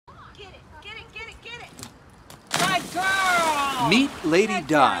Meet Lady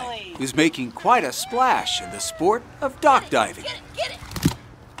Di, who's making quite a splash in the sport of dock diving.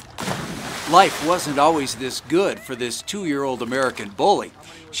 Life wasn't always this good for this 2-year-old American bully.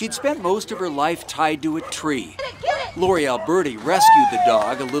 She'd spent most of her life tied to a tree. Lori Alberti rescued the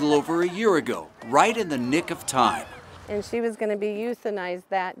dog a little over a year ago, right in the nick of time. And she was going to be euthanized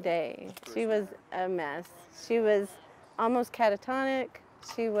that day. She was a mess. She was almost catatonic.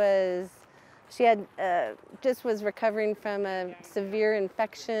 She just was recovering from a severe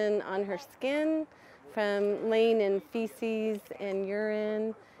infection on her skin from laying in feces and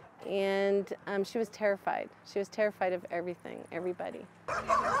urine, and she was terrified. She was terrified of everything, everybody.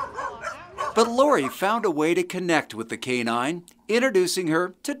 But Lori found a way to connect with the canine, introducing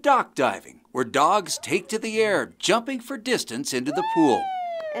her to dock diving, where dogs take to the air, jumping for distance into the pool.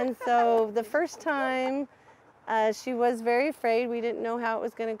 And so the first time, she was very afraid. We didn't know how it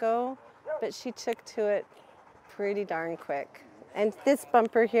was going to go, but she took to it pretty darn quick. And this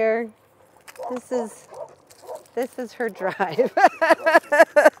bumper here, this is her drive.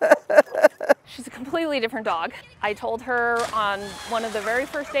 She's a completely different dog. I told her on one of the very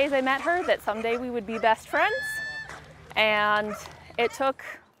first days I met her that someday we would be best friends. And it took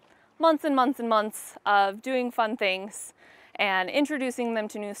months and months and months of doing fun things and introducing them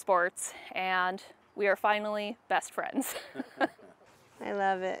to new sports, and we are finally best friends. I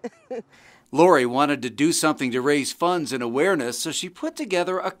love it. Lori wanted to do something to raise funds and awareness, so she put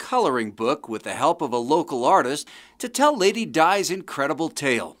together a coloring book with the help of a local artist to tell Lady Di's incredible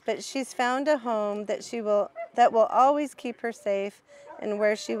tale. But she's found a home that will always keep her safe, and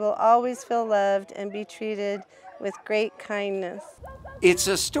where she will always feel loved and be treated with great kindness. It's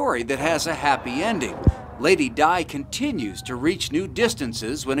a story that has a happy ending. Lady Di continues to reach new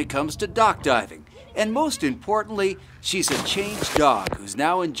distances when it comes to dock diving. And most importantly, she's a changed dog who's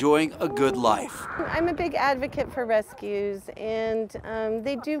now enjoying a good life. I'm a big advocate for rescues, and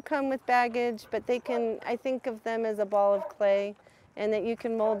they do come with baggage, but I think of them as a ball of clay, and that you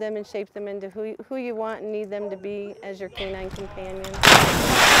can mold them and shape them into who you want and need them to be as your canine companion.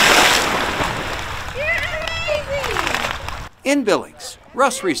 In Billings,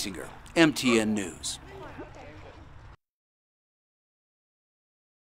 Russ Riesinger, MTN News.